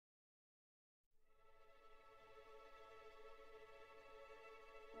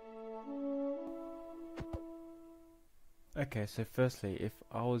Okay, so firstly, if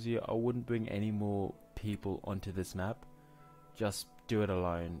I was you, I wouldn't bring any more people onto this map. Just do it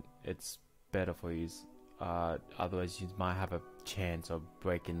alone. It's better for you. Otherwise, you might have a chance of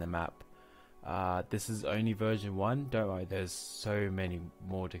breaking the map. This is only version 1. Don't worry, there's so many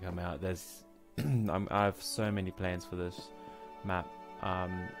more to come out. There's I have so many plans for this map.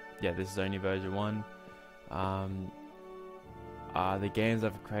 Yeah, this is only version 1. The games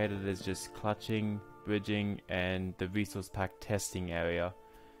I've created is just clutching, bridging, and the resource pack testing area.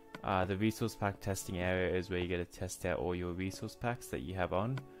 The resource pack testing area is where you get to test out all your resource packs that you have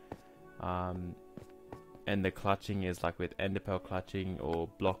on. And the clutching is like with enderpearl clutching or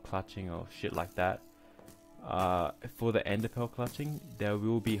block clutching or shit like that. For the enderpearl clutching, there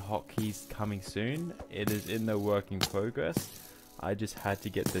will be hotkeys coming soon. It is in the work in progress. I just had to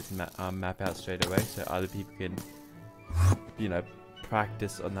get this map out straight away so other people can, you know,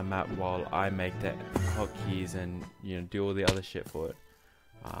 practice on the map while I make the hotkeys and, you know, do all the other shit for it.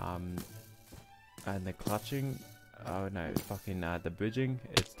 And the clutching, oh no, fucking the bridging,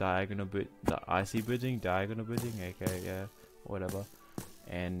 it's diagonal the icy bridging, diagonal bridging, okay, yeah, whatever.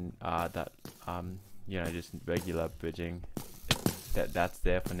 And that you know, just regular bridging, that's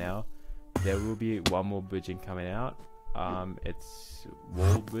there for now. There will be one more bridging coming out. It's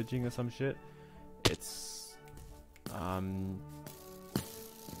wall bridging or some shit. It's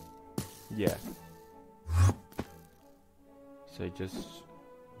yeah. So just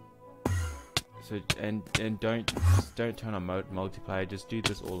and don't turn on multiplayer. Just do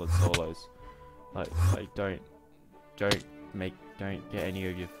this all in solos. Like don't get any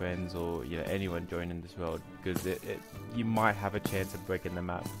of your friends or, you know, anyone joining this world, because you might have a chance of breaking the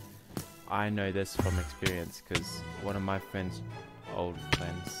map. I know this from experience because one of my friends, old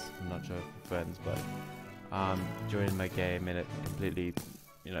friends, I'm not sure if friends, but joined my game and it completely,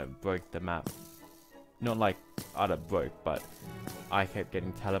 you know, broke the map. Not like utter broke, but I kept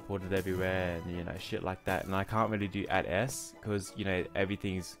getting teleported everywhere and, you know, shit like that. And I can't really do at S because, you know,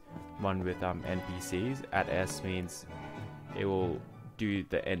 everything's run with NPCs. At S means it will do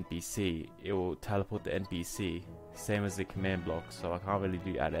the NPC. It will teleport the NPC, same as the command block. So I can't really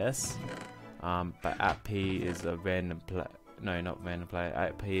do at S. But at P is a random player. No, not random player.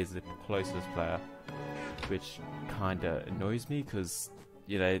 At P is the closest player, which kinda annoys me because,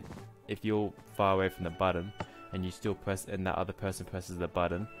 you know, if you're far away from the button and you still press and that other person presses the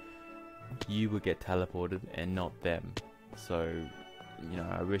button, you will get teleported and not them. So, you know,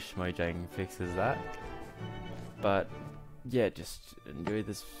 I wish Mojang fixes that. But yeah, just enjoy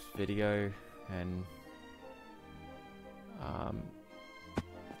this video and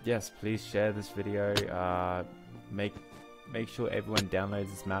yes, please share this video. Make sure everyone downloads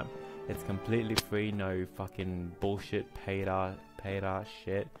this map. It's completely free, no fucking bullshit paid ass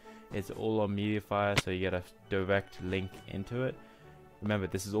shit. It's all on Mediafire, so you get a direct link into it. Remember,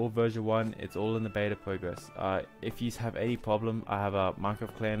 this is all version 1. It's all in the beta progress. If you have any problem, I have a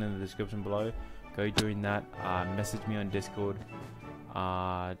Minecraft clan in the description below. Go join that. Message me on Discord.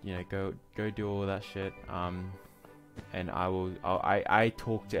 You know, go do all that shit. And I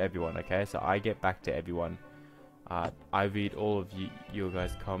talk to everyone. Okay, so I get back to everyone. I read all of you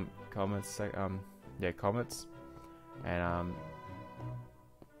guys comments. Yeah, comments. And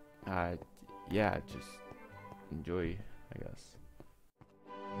yeah, just enjoy, I guess.